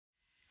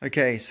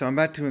Okay, so I'm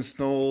about to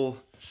install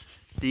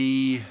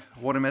the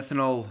water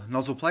methanol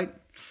nozzle plate.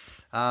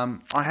 I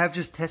have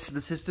just tested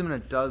the system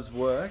and it does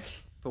work,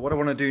 but what I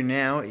want to do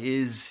now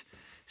is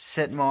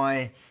set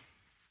my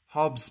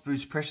Hobbs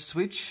boost pressure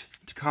switch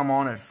to come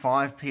on at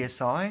 5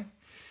 psi.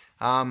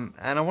 And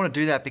I want to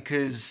do that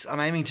because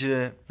I'm aiming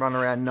to run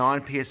around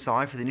 9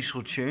 psi for the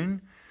initial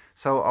tune,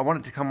 so I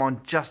want it to come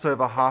on just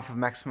over half of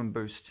maximum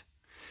boost.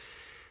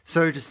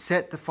 So to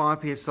set the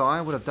 5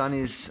 psi, what I've done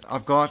is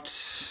I've got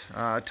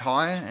a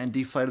tyre and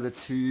deflated it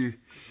to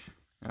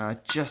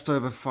just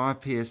over 5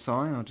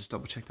 psi, and I'll just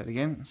double check that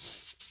again.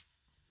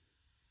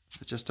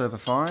 So just over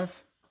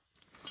 5.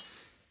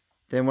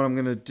 Then what I'm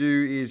going to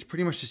do is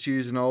pretty much just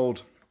use an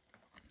old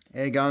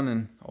air gun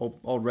and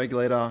old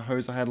regulator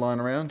hose I had lying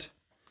around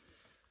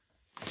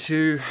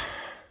to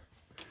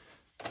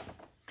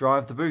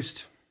drive the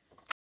boost.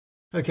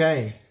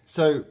 Okay,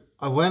 so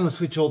I've wound the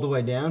switch all the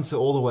way down, so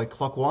all the way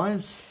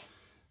clockwise.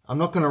 I'm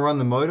not going to run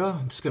the motor,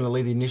 I'm just going to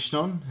leave the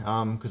ignition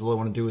on because all I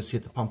want to do is see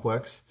if the pump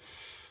works.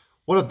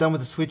 What I've done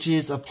with the switch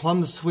is I've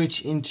plumbed the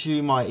switch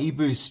into my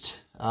e-boost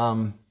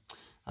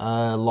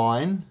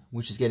line,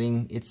 which is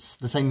getting, it's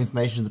the same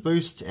information as the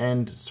boost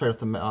and straight off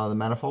the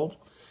manifold.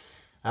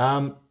 What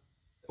I'm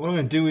going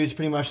to do is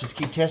pretty much just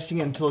keep testing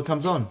it until it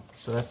comes on.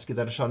 So let's give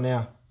that a shot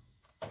now.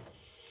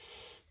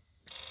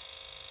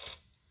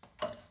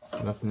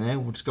 Nothing there,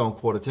 we'll just go on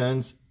quarter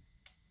turns.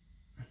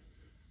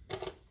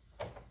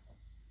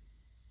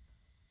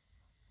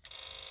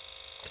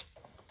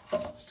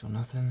 Still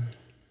nothing.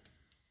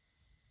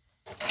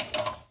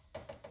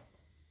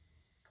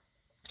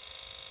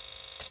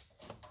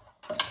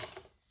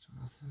 Still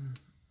nothing.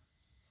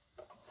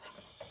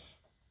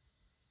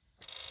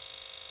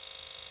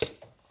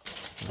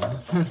 Still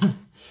nothing.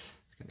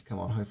 It's going to come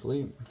on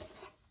hopefully.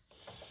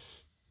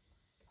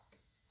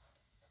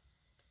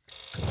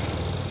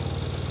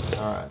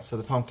 Alright, so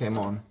the pump came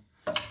on.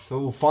 So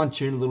we'll fine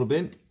tune a little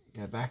bit.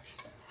 Go back.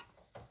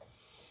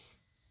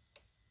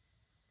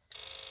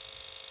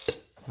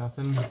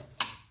 Nothing. Go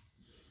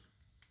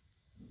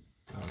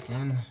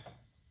again.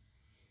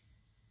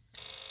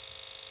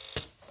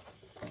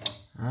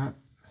 Alright.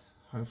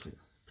 Hopefully,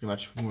 pretty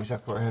much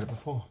exactly what I had it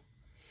before.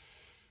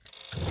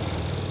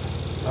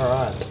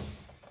 Alright.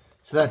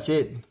 So that's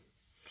it.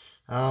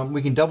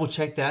 We can double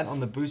check that on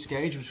the boost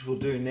gauge, which we'll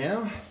do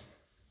now.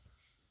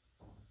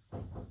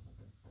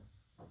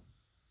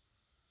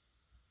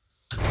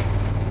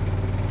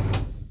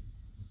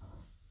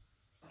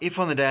 If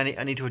on the day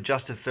I need to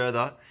adjust it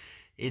further,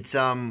 it's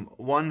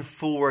one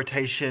full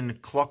rotation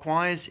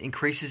clockwise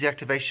increases the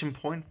activation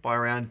point by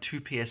around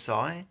 2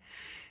 psi,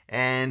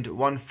 and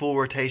one full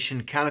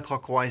rotation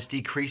counterclockwise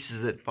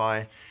decreases it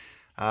by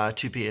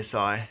 2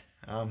 psi.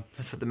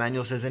 That's what the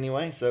manual says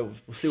anyway, so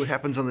we'll see what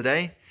happens on the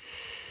day.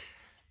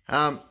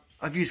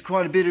 I've used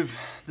quite a bit of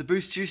the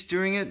boost juice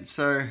during it,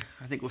 so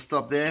I think we'll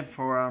stop there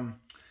before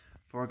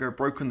I go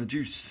broke on the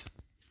juice.